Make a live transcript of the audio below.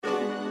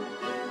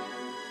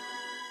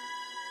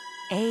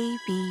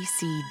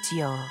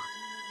A.B.C.Dior.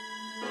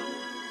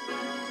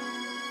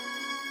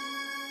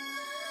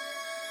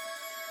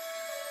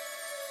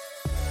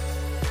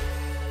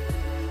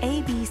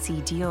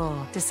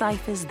 A.B.C.Dior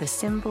deciphers the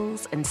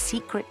symbols and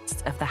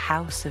secrets of the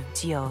House of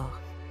Dior.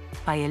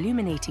 By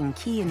illuminating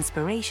key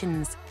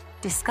inspirations,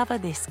 discover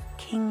this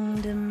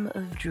kingdom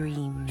of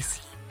dreams,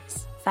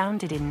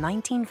 founded in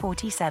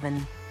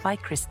 1947 by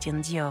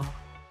Christian Dior.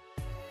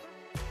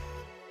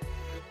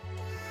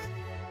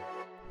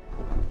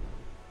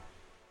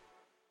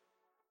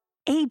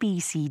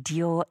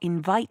 A.B.C.Dior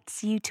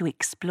invites you to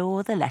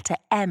explore the letter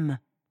M,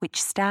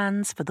 which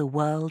stands for the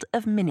world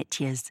of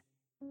miniatures.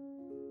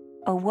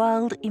 A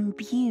world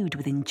imbued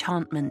with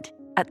enchantment,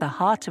 at the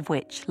heart of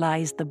which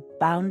lies the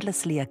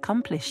boundlessly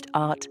accomplished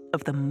art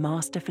of the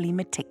masterfully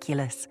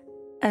meticulous.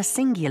 A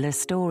singular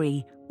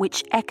story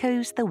which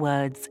echoes the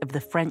words of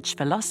the French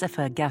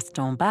philosopher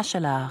Gaston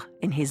Bachelard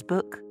in his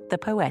book The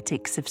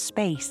Poetics of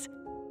Space.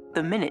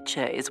 The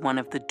miniature is one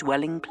of the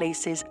dwelling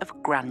places of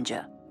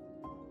grandeur.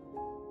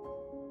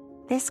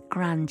 This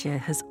grandeur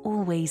has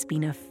always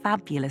been a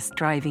fabulous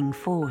driving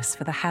force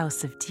for the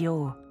House of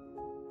Dior,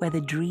 where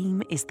the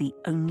dream is the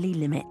only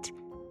limit.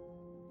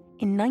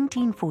 In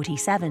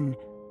 1947,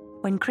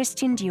 when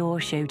Christian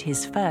Dior showed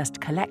his first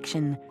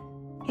collection,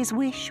 his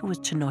wish was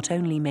to not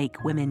only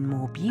make women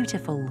more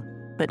beautiful,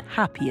 but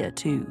happier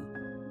too.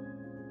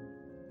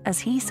 As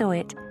he saw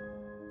it,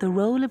 the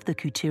role of the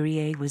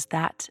couturier was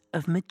that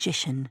of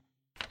magician.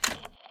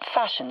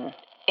 Fashion,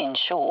 in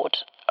short,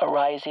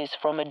 arises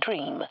from a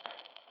dream,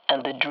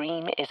 and the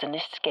dream is an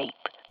escape,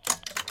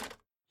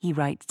 he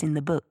writes in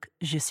the book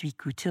Je suis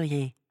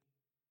couturier.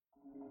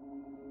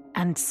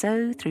 And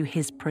so, through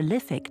his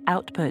prolific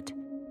output,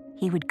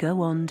 he would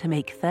go on to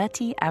make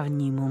 30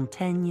 Avenue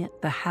Montaigne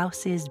the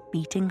house's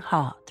beating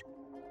heart,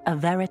 a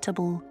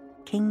veritable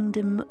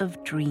kingdom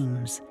of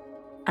dreams,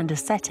 and a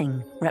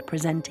setting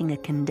representing a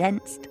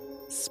condensed,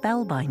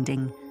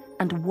 spellbinding,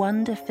 and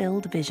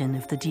wonder-filled vision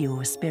of the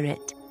Dior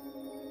spirit,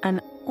 an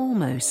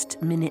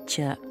almost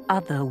miniature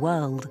other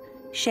world,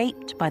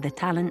 shaped by the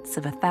talents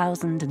of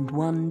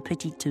 1,001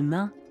 petites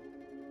mains,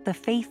 the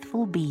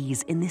faithful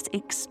bees in this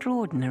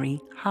extraordinary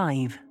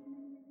hive.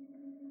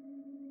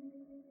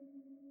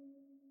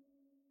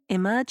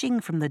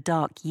 Emerging from the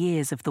dark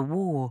years of the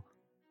war,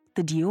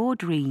 the Dior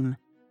dream,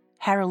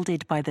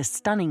 heralded by the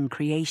stunning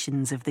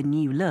creations of the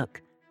new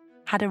look,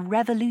 had a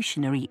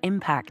revolutionary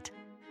impact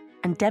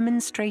and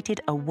demonstrated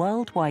a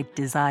worldwide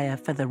desire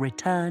for the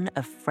return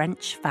of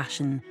French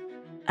fashion,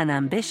 an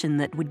ambition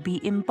that would be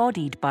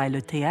embodied by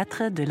le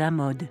théâtre de la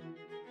mode.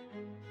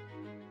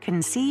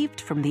 Conceived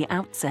from the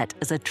outset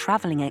as a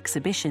travelling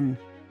exhibition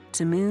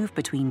to move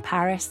between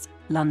Paris,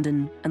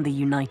 London, and the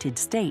United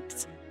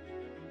States,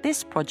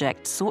 this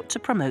project sought to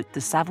promote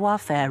the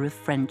savoir-faire of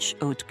French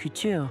haute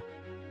couture.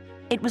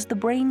 It was the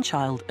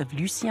brainchild of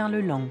Lucien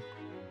Lelong,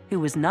 who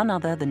was none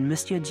other than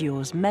Monsieur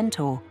Dior's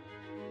mentor,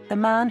 the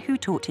man who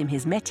taught him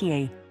his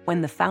métier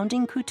when the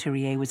founding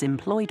couturier was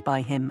employed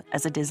by him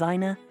as a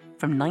designer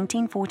from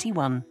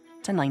 1941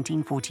 to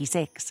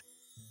 1946.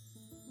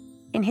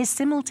 In his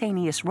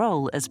simultaneous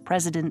role as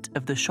president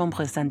of the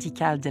Chambre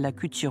syndicale de la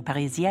couture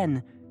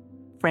parisienne,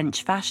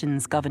 French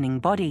fashion's governing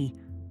body,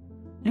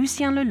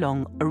 Lucien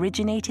Lelong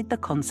originated the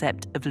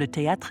concept of le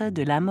théâtre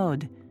de la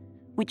mode,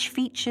 which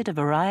featured a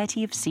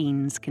variety of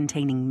scenes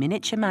containing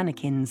miniature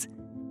mannequins,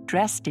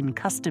 dressed in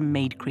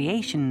custom-made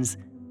creations,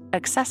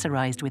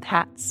 accessorized with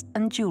hats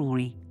and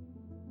jewelry.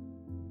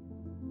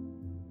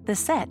 The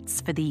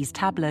sets for these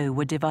tableaux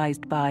were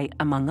devised by,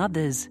 among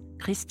others,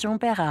 Christian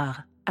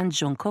Bérard and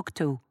Jean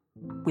Cocteau,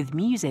 with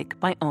music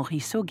by Henri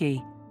Sauguet.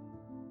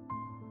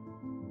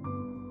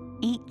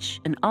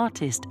 Each an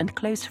artist and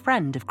close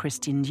friend of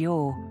Christian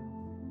Dior,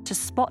 to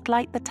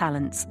spotlight the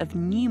talents of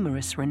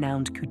numerous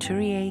renowned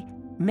couturiers,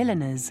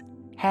 milliners,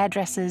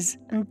 hairdressers,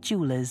 and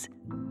jewelers.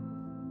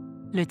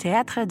 Le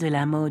théâtre de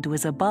la mode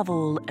was above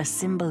all a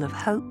symbol of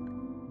hope,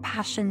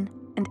 passion,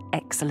 and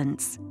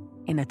excellence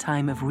in a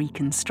time of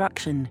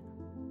reconstruction,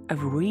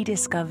 of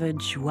rediscovered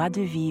joie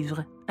de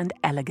vivre and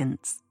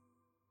elegance.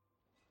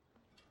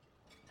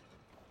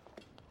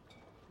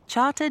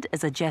 Chartered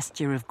as a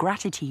gesture of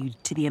gratitude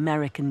to the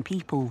American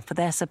people for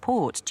their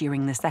support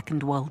during the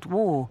Second World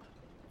War,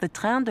 the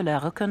Train de la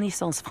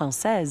Reconnaissance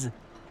Française,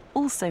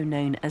 also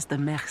known as the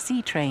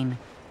Merci Train,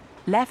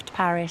 left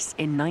Paris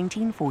in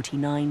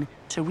 1949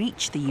 to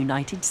reach the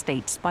United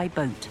States by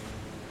boat.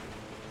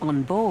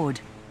 On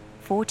board,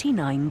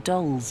 49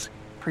 dolls,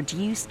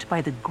 produced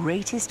by the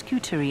greatest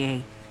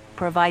couturier,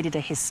 provided a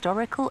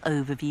historical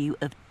overview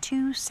of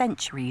 2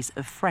 centuries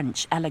of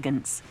French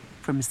elegance,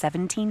 from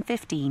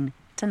 1715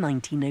 to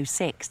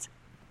 1906.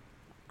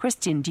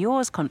 Christian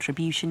Dior's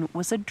contribution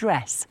was a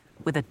dress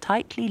with a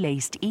tightly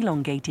laced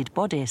elongated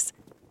bodice,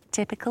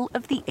 typical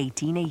of the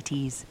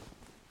 1880s.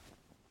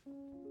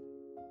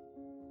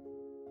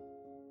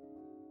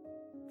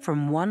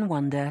 From one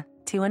wonder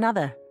to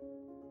another.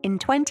 In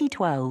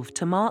 2012,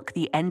 to mark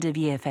the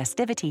end-of-year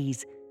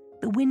festivities,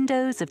 the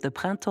windows of the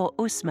Printemps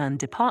Haussmann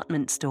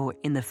department store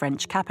in the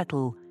French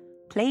capital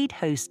played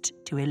host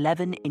to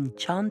 11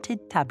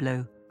 enchanted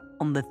tableaux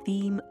on the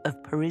theme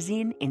of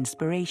Parisian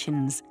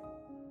inspirations.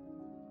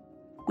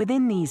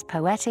 Within these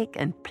poetic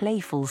and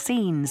playful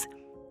scenes,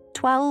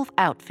 12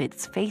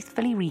 outfits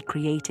faithfully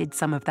recreated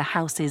some of the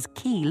house's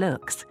key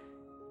looks,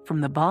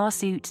 from the bar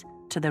suit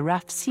to the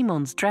Raf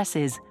Simons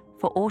dresses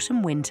for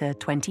autumn-winter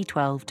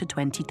 2012 to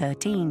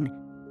 2013,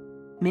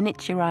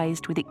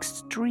 miniaturized with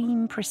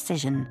extreme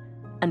precision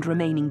and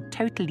remaining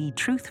totally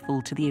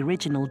truthful to the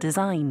original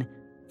design,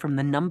 from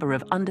the number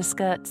of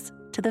underskirts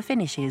to the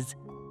finishes.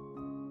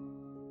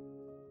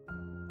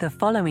 The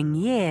following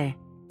year,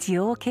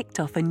 Dior kicked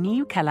off a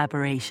new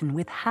collaboration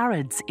with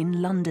Harrods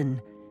in London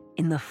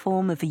in the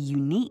form of a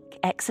unique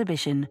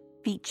exhibition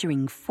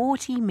featuring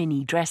 40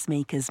 mini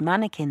dressmakers'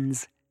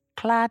 mannequins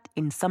clad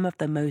in some of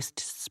the most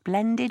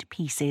splendid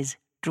pieces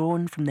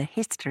drawn from the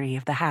history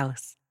of the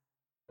house.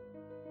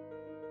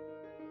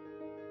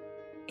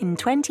 In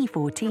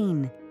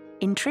 2014,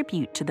 in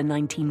tribute to the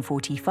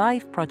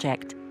 1945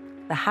 project,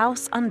 the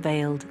house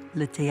unveiled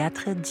Le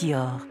Théâtre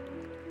Dior,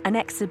 an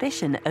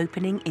exhibition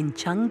opening in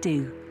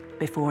Chengdu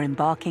before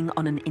embarking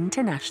on an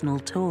international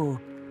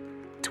tour.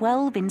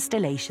 12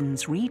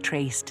 installations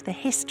retraced the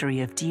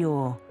history of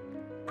Dior,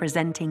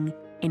 presenting,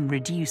 in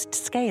reduced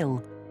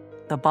scale,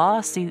 the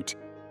bar suit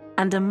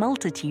and a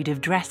multitude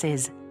of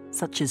dresses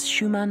such as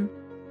Schumann,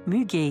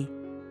 Muguet,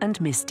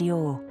 and Miss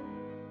Dior,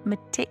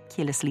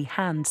 meticulously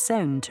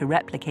hand-sewn to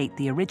replicate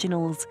the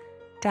originals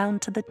down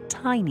to the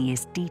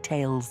tiniest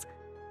details.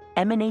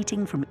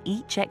 Emanating from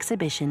each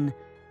exhibition,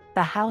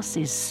 the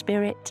house's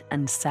spirit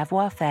and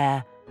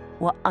savoir-faire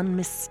were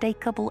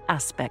unmistakable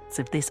aspects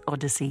of this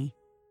odyssey.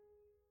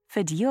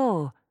 For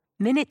Dior,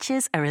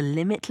 miniatures are a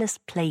limitless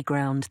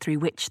playground through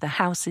which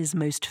the house's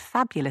most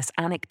fabulous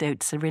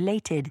anecdotes are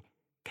related,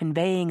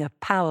 conveying a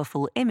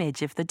powerful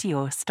image of the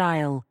Dior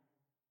style.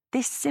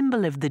 This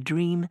symbol of the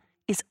dream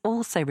is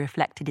also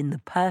reflected in the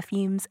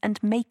perfumes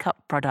and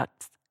makeup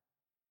products.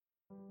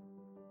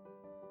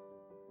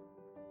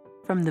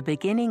 From the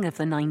beginning of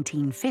the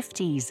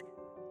 1950s,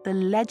 the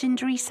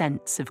legendary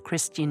scents of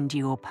Christian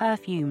Dior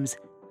perfumes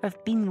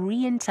have been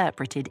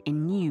reinterpreted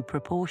in new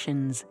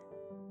proportions.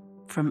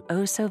 From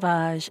Eau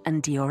Sauvage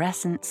and Dior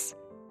Essence,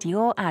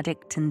 Dior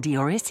Addict and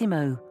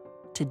Diorissimo,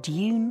 to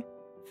Dune,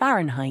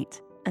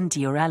 Fahrenheit, and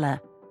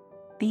Diorella,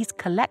 these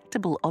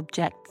collectible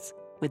objects,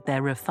 with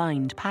their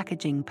refined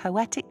packaging,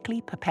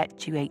 poetically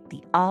perpetuate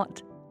the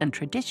art and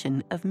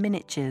tradition of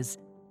miniatures,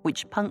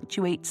 which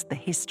punctuates the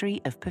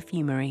history of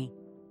perfumery.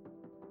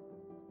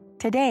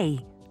 Today,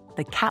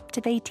 the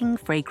captivating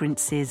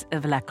fragrances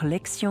of La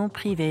Collection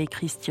Privée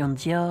Christian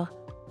Dior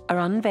are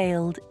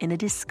unveiled in a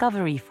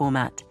discovery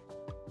format,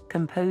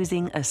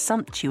 composing a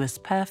sumptuous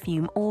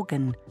perfume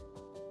organ,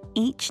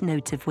 each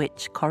note of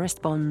which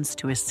corresponds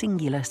to a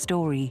singular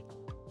story,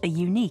 a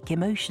unique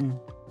emotion.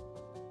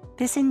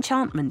 This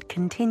enchantment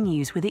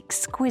continues with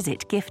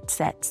exquisite gift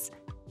sets,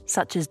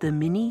 such as the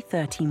Mini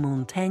 30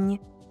 Montaigne,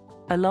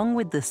 along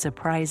with the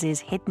surprises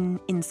hidden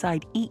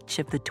inside each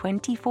of the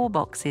 24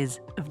 boxes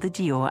of the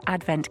Dior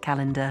Advent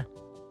Calendar.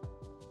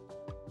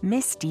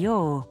 Miss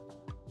Dior,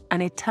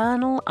 an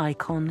eternal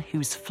icon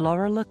whose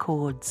floral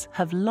accords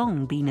have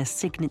long been a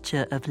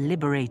signature of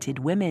liberated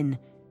women,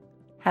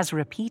 has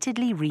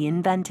repeatedly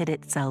reinvented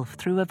itself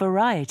through a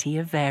variety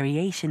of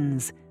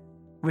variations,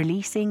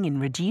 releasing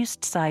in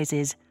reduced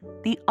sizes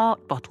the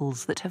art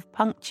bottles that have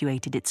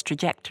punctuated its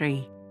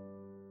trajectory.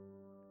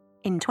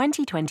 In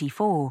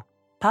 2024,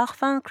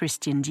 Parfum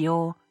Christian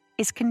Dior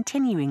is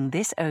continuing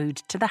this ode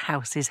to the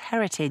house's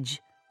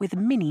heritage with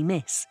Mini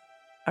Miss,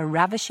 a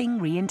ravishing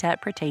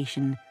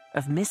reinterpretation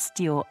of Miss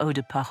Dior Eau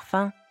de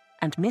Parfum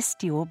and Miss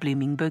Dior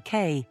Blooming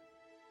Bouquet.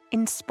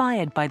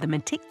 Inspired by the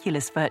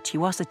meticulous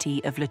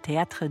virtuosity of Le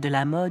Théâtre de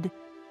la Mode,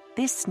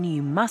 this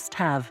new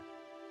must-have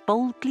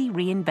boldly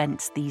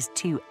reinvents these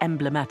two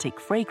emblematic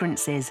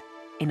fragrances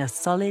in a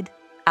solid,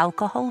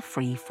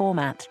 alcohol-free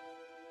format.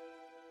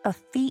 A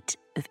feat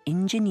of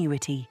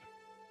ingenuity,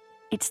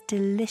 its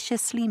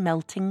deliciously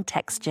melting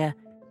texture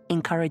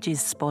encourages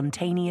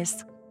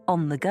spontaneous,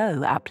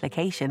 on-the-go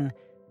application,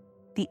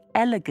 the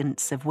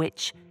elegance of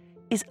which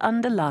is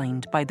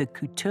underlined by the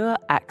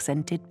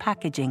couture-accented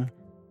packaging,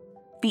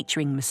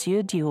 featuring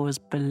Monsieur Dior's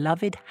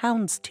beloved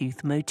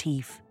houndstooth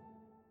motif.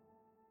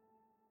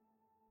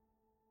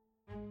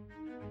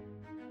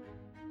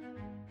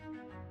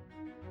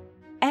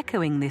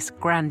 Echoing this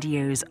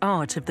grandiose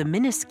art of the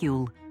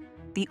minuscule,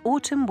 the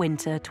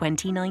Autumn-Winter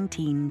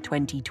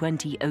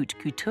 2019-2020 Haute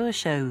Couture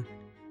show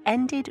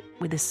ended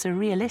with a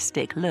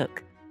surrealistic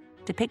look,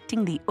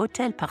 depicting the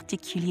Hôtel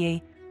Particulier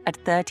at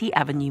 30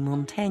 Avenue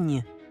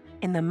Montaigne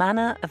in the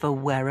manner of a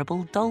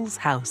wearable doll's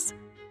house,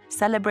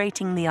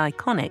 celebrating the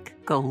iconic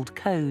gold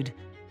code,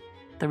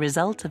 the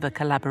result of a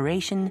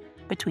collaboration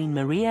between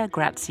Maria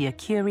Grazia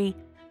Curie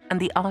and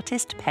the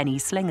artist Penny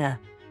Slinger.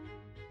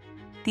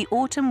 The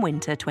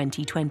Autumn-Winter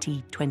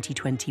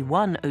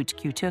 2020-2021 Haute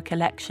Couture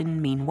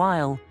collection,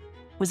 meanwhile,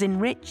 was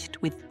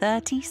enriched with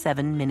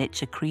 37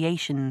 miniature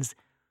creations,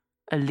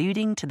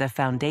 alluding to the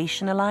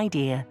foundational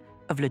idea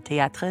of Le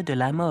Théâtre de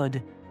la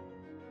Mode.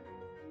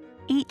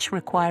 each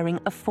requiring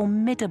a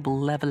formidable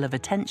level of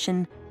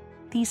attention,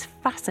 these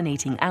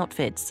fascinating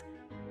outfits,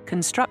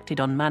 constructed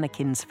on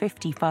mannequins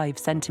 55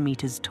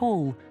 centimeters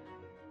tall,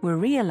 were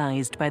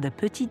realized by the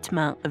petites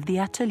mains of the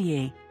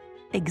atelier,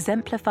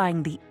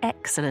 exemplifying the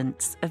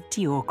excellence of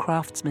Dior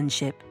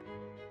craftsmanship.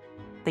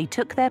 They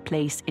took their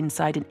place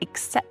inside an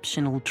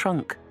exceptional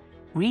trunk,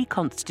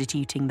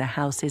 reconstituting the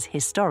house's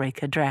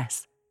historic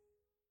address.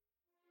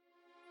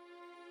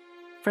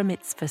 From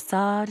its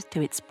facade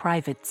to its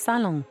private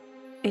salon,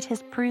 it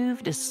has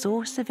proved a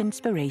source of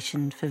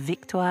inspiration for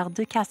Victoire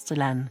de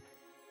Castellane,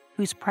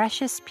 whose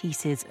precious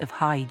pieces of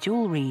high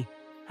jewellery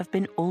have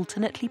been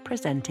alternately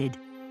presented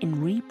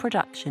in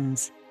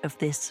reproductions of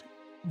this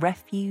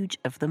refuge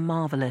of the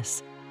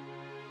marvellous,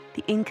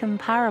 the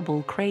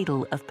incomparable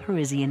cradle of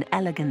Parisian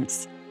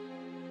elegance,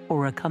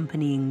 or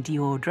accompanying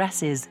Dior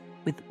dresses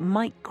with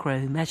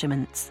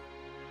micro-measurements,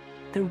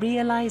 the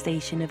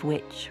realization of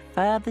which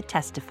further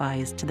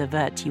testifies to the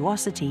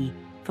virtuosity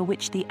for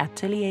which the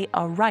atelier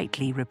are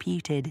rightly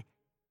reputed.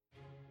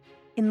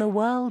 In the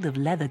world of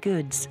leather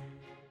goods,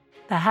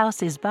 the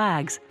house's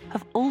bags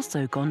have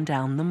also gone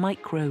down the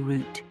micro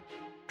route,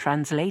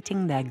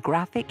 translating their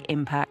graphic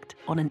impact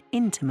on an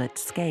intimate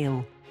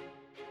scale.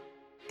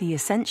 The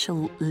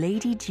essential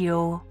Lady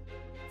Dior,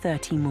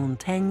 30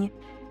 Montaigne,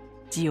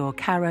 Dior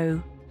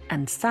Caro,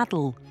 and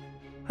Saddle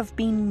have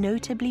been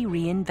notably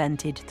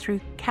reinvented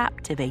through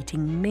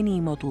captivating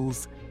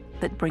mini-models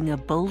that bring a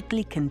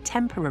boldly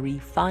contemporary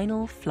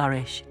final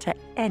flourish to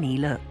any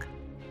look.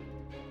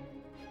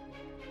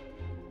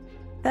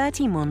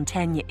 30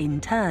 Montaigne in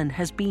turn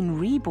has been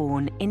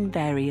reborn in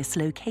various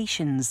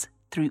locations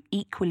through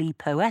equally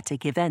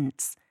poetic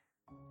events.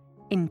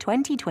 In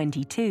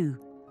 2022,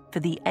 for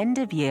the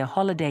end-of-year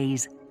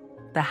holidays,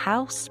 the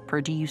house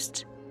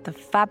produced The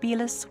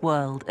Fabulous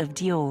World of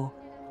Dior,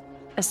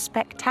 a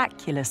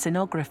spectacular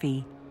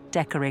scenography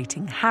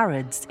decorating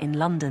Harrods in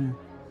London.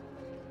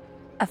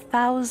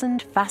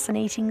 1,000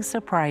 fascinating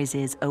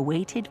surprises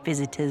awaited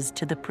visitors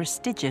to the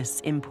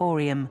prestigious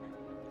Emporium,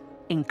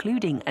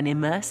 including an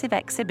immersive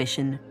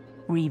exhibition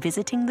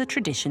revisiting the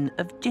tradition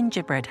of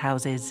gingerbread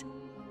houses.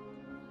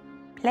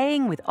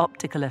 Playing with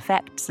optical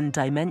effects and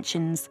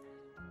dimensions,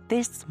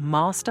 this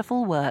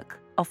masterful work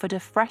offered a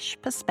fresh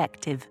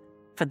perspective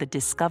for the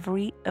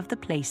discovery of the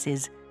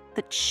places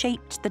that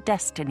shaped the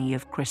destiny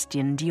of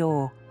Christian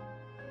Dior.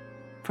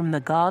 From the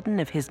garden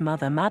of his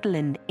mother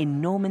Madeleine in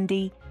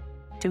Normandy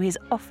to his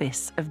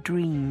office of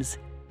dreams,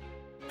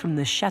 from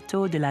the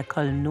Château de la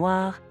Colle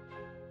Noire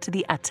to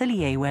the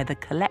atelier where the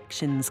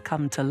collections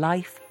come to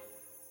life,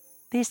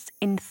 this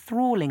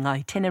enthralling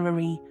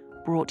itinerary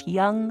brought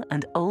young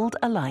and old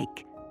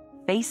alike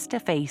face to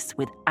face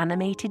with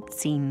animated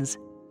scenes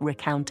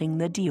recounting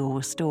the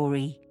Dior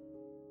story.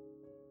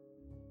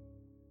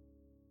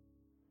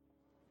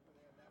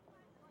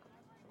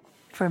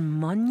 From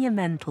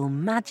monumental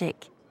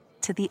magic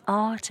to the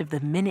art of the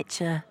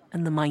miniature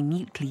and the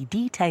minutely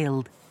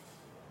detailed,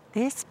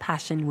 this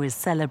passion was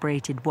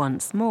celebrated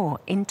once more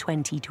in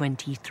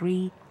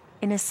 2023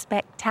 in a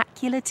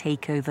spectacular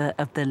takeover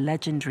of the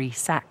legendary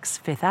Saks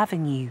Fifth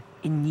Avenue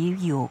in New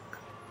York.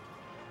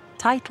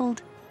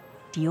 Titled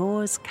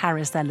Dior's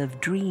Carousel of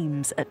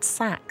Dreams at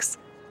Saks,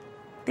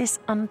 this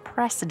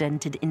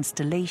unprecedented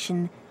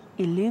installation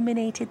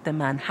illuminated the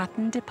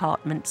Manhattan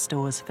department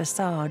store's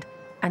facade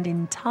and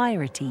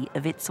entirety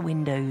of its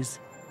windows.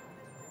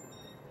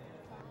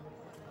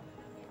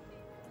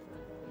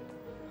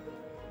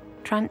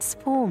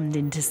 Transformed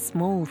into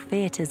small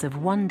theatres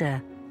of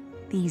wonder,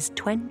 these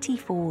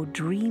 24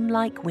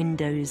 dreamlike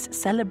windows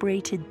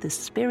celebrated the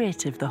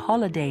spirit of the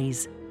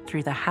holidays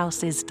through the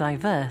house's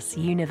diverse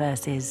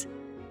universes.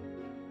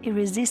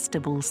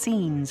 Irresistible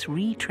scenes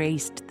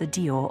retraced the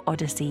Dior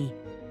Odyssey,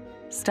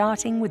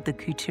 starting with the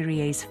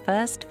couturier's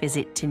first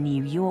visit to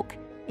New York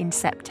in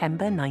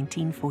September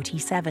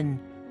 1947.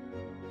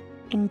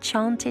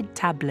 Enchanted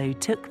Tableau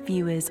took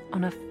viewers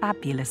on a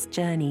fabulous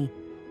journey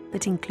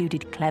that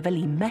included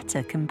cleverly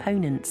meta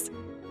components,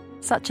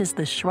 such as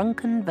the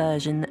shrunken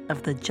version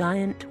of the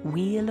giant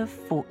Wheel of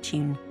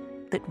Fortune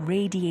that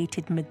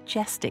radiated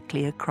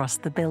majestically across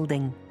the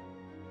building.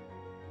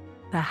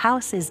 The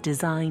house's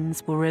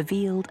designs were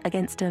revealed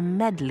against a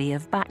medley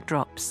of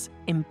backdrops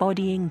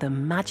embodying the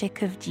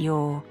magic of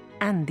Dior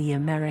and the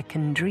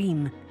American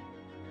dream,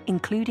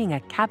 including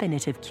a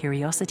cabinet of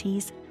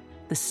curiosities,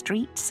 the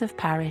streets of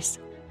Paris,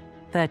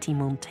 30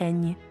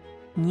 Montaigne,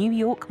 New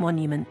York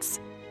monuments,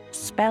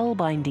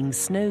 spellbinding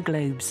snow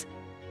globes,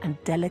 and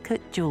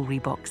delicate jewelry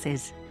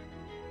boxes.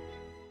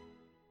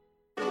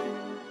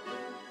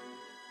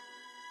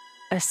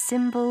 A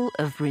symbol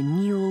of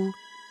renewal,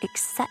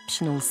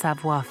 exceptional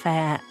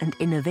savoir-faire and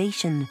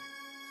innovation,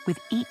 with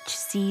each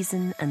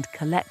season and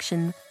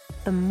collection,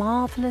 the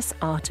marvellous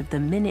art of the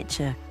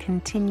miniature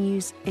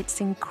continues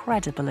its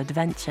incredible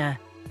adventure,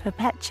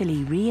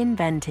 perpetually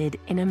reinvented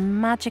in a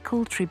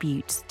magical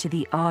tribute to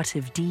the art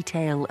of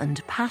detail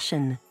and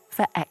passion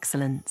for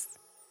excellence.